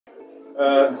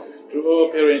Uh, to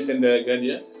all parents and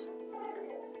guardians,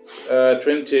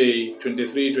 2023-24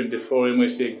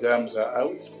 MSc exams are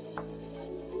out,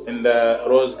 and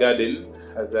Rose Garden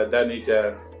has done it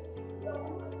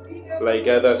like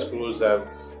other schools have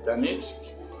done it.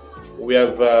 We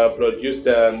have produced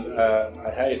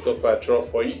a highest of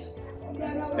 12 points,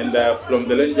 and from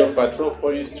the range of 12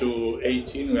 points to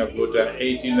 18, we have got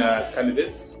 18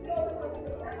 candidates.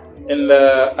 And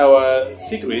our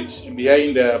secret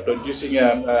behind producing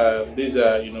these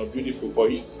beautiful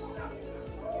points,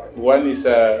 one is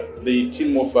the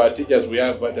team of teachers we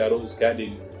have at Rose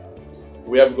Garden.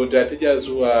 We have got teachers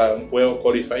who are well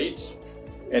qualified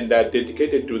and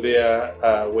dedicated to their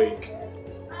work.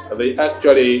 They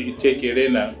actually take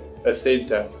a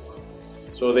center,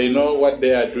 so they know what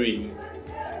they are doing.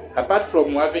 Apart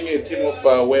from having a team of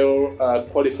well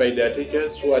qualified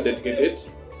teachers who are dedicated,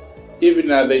 even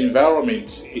the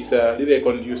environment is really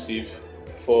conducive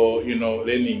for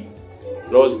learning.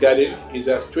 Rose Garden is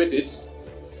situated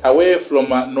away from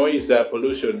noise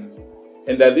pollution,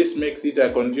 and this makes it a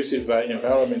conducive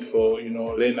environment for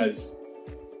learners.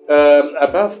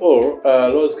 Above all,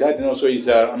 Rose Garden also is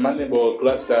a manable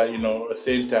cluster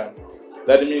center.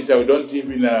 That means we don't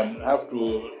even have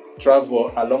to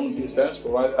travel a long distance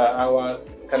for our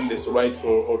candidates to write for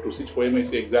or to sit for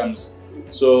MSc exams.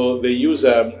 So they use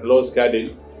Rose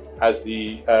Garden as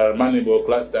the manable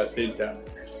cluster center.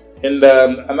 And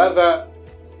another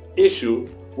issue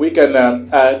we can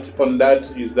add on that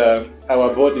is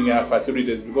our boarding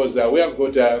facilities, because we have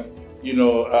got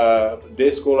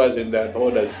day scholars and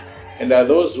boarders, and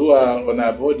those who are on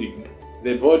our boarding.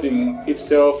 The boarding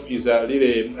itself is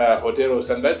really hotel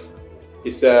standard.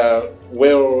 It's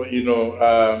well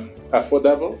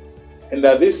affordable, and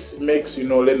this makes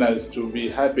learners to be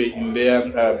happy in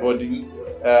their boarding.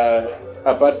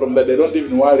 Apart from that, they don't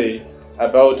even worry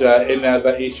about any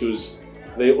other issues.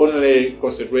 They only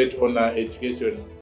concentrate on education.